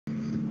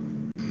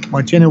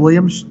Montana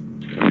Williams,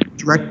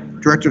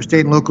 Director of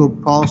State and Local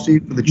Policy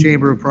for the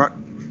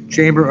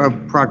Chamber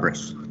of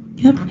Progress.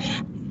 Yep.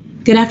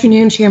 Good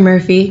afternoon, Chair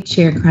Murphy,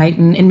 Chair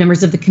Crichton, and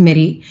members of the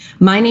committee.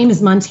 My name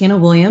is Montana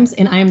Williams,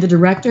 and I am the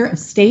Director of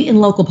State and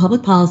Local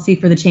Public Policy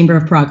for the Chamber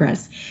of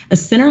Progress, a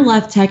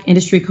center-left tech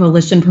industry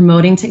coalition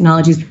promoting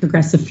technology's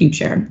progressive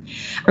future.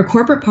 Our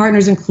corporate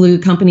partners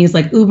include companies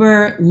like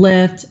Uber,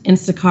 Lyft,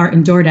 Instacart,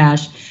 and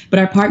DoorDash, but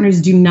our partners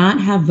do not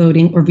have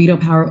voting or veto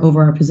power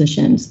over our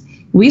positions.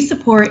 We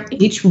support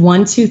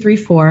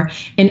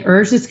H1234 and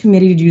urge this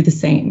committee to do the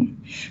same.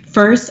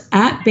 First,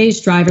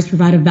 app-based drivers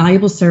provide a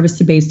valuable service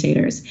to Bay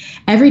Staters.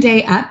 Every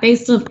day,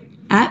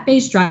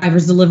 app-based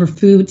drivers deliver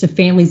food to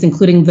families,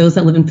 including those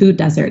that live in food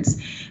deserts,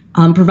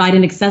 provide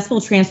an accessible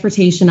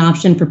transportation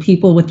option for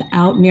people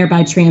without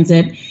nearby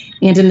transit,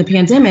 and in the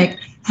pandemic,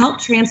 help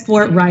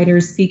transport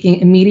riders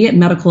seeking immediate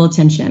medical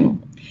attention.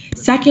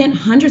 Second,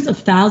 hundreds of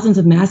thousands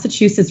of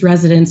Massachusetts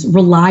residents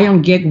rely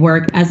on gig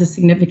work as a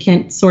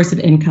significant source of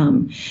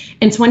income.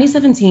 In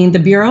 2017, the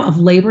Bureau of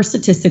Labor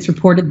Statistics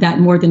reported that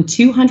more than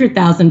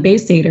 200,000 Bay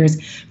Staters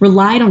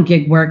relied on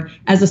gig work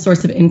as a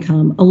source of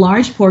income, a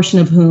large portion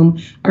of whom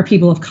are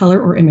people of color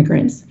or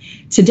immigrants.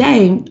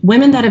 Today,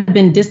 women that have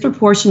been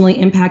disproportionately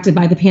impacted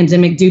by the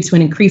pandemic due to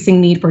an increasing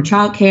need for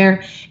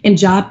childcare and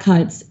job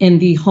cuts in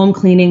the home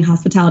cleaning,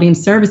 hospitality, and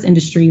service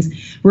industries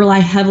rely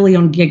heavily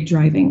on gig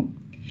driving.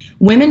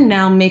 Women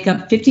now make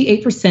up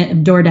 58% of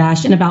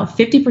DoorDash and about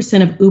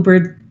 50% of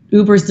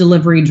Uber's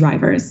delivery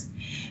drivers.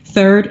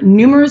 Third,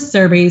 numerous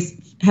surveys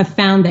have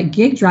found that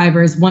gig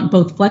drivers want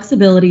both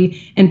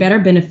flexibility and better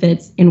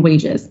benefits and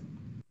wages.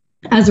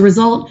 As a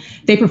result,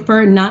 they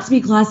prefer not to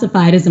be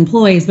classified as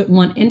employees, but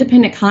want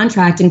independent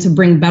contracting to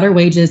bring better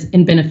wages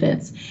and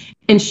benefits.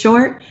 In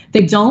short,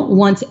 they don't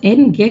want to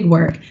end gig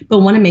work, but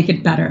want to make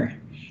it better.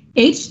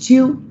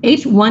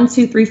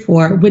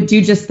 H1234 would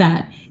do just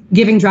that,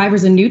 giving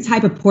drivers a new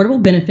type of portable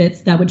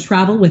benefits that would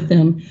travel with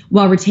them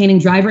while retaining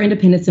driver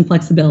independence and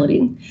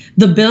flexibility.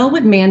 The bill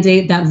would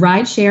mandate that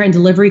rideshare and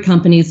delivery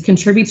companies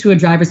contribute to a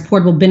driver's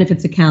portable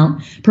benefits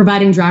account,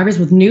 providing drivers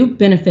with new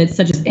benefits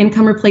such as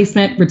income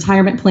replacement,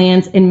 retirement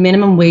plans, and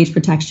minimum wage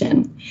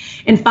protection.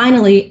 And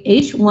finally,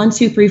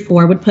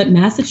 H1234 would put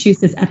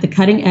Massachusetts at the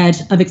cutting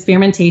edge of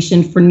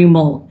experimentation for new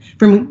models.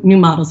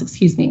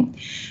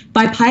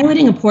 By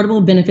piloting a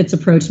portable benefits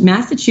approach,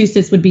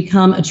 Massachusetts would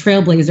become a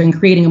trailblazer in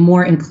creating a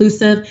more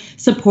inclusive,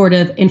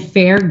 supportive, and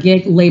fair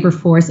gig labor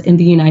force in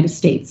the United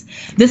States.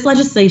 This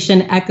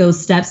legislation echoes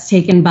steps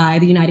taken by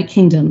the United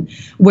Kingdom,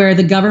 where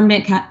the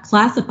government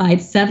classified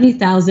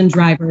 70,000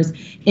 drivers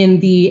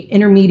in the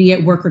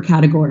intermediate worker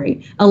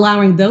category,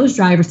 allowing those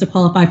drivers to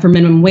qualify for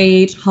minimum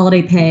wage,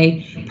 holiday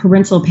pay,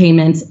 parental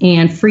payments,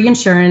 and free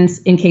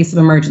insurance in case of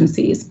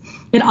emergencies.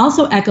 It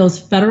also echoes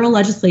federal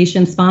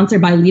legislation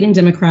sponsored by leading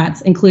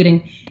Democrats,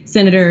 including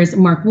Senators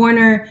Mark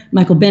Warner,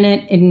 Michael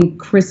Bennet, and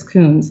Chris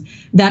Coons,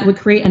 that would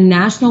create a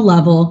national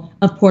level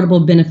of portable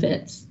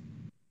benefits.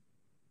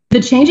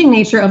 The changing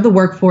nature of the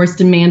workforce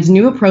demands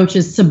new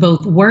approaches to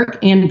both work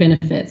and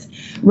benefits.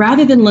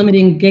 Rather than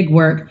limiting gig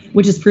work,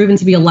 which has proven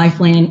to be a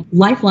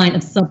lifeline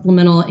of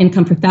supplemental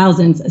income for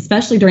thousands,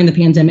 especially during the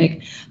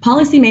pandemic,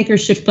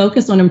 policymakers should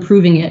focus on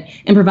improving it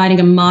and providing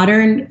a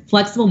modern,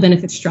 flexible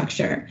benefit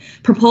structure.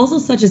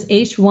 Proposals such as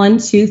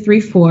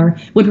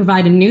H1234 would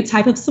provide a new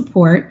type of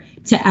support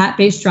to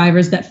app-based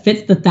drivers that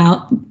fits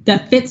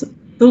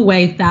the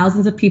way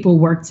thousands of people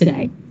work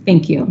today.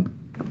 Thank you.